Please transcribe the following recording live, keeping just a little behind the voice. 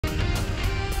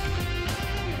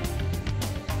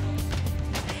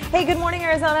Hey, good morning,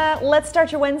 Arizona. Let's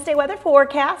start your Wednesday weather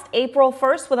forecast, April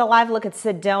 1st, with a live look at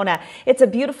Sedona. It's a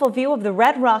beautiful view of the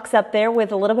Red Rocks up there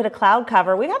with a little bit of cloud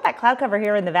cover. We've had that cloud cover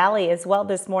here in the valley as well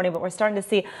this morning, but we're starting to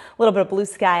see a little bit of blue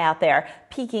sky out there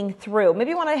peeking through.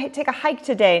 Maybe you want to take a hike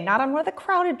today, not on one of the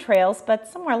crowded trails, but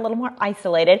somewhere a little more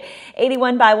isolated.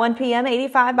 81 by 1 p.m.,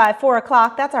 85 by 4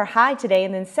 o'clock. That's our high today,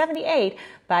 and then 78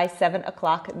 by 7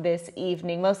 o'clock this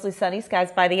evening. Mostly sunny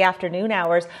skies by the afternoon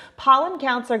hours. Pollen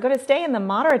counts are going to stay in the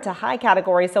moderate to high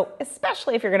category, so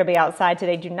especially if you're going to be outside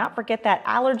today, do not forget that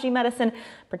allergy medicine,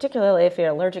 particularly if you're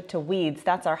allergic to weeds.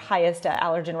 That's our highest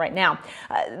allergen right now.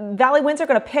 Valley winds are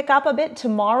going to pick up a bit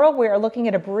tomorrow. We are looking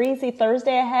at a breezy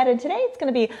Thursday ahead, and today it's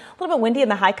going to be a little bit windy in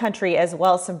the high country as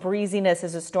well. Some breeziness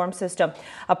as a storm system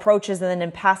approaches and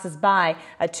then passes by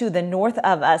to the north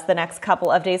of us the next couple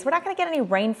of days. We're not going to get any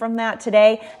rain from that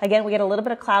today. Again, we get a little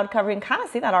bit of cloud cover. You can kind of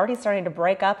see that already starting to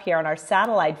break up here on our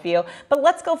satellite view. But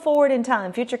let's go forward in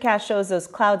time. Futurecast shows those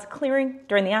clouds clearing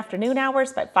during the afternoon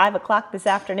hours by 5 o'clock this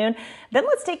afternoon. Then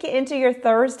let's take you into your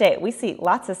Thursday. We see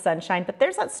lots of sunshine, but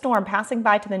there's that storm passing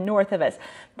by to the north of us.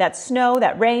 That snow,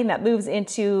 that rain that moves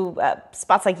into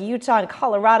spots like Utah and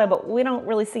Colorado, but we don't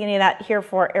really see any of that here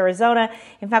for Arizona.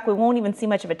 In fact, we won't even see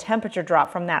much of a temperature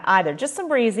drop from that either. Just some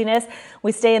breeziness.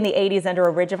 We stay in the 80s under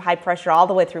a ridge of high pressure all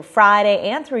the way through Friday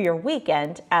and through your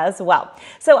weekend as well.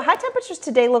 So high temperatures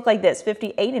today look like this: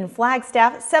 58 in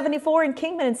Flagstaff, 74 in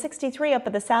Kingman, and 63 up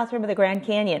at the south rim of the Grand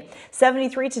Canyon.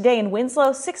 73 today in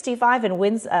Winslow, 65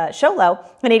 in Show Low,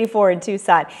 and 84 in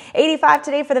Tucson. 85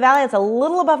 today for the valley. It's a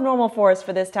little above normal for us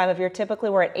for this time of year. Typically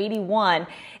we're at 81.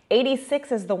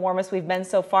 86 is the warmest we've been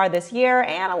so far this year,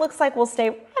 and it looks like we'll stay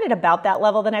right at about that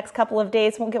level the next couple of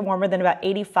days. Won't get warmer than about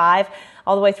 85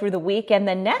 all the way through the week. And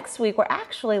then next week, we're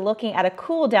actually looking at a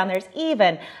cool down. There's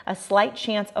even a slight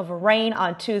chance of rain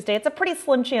on Tuesday. It's a pretty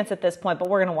slim chance at this point, but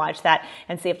we're going to watch that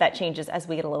and see if that changes as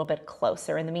we get a little bit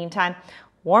closer. In the meantime,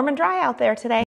 warm and dry out there today.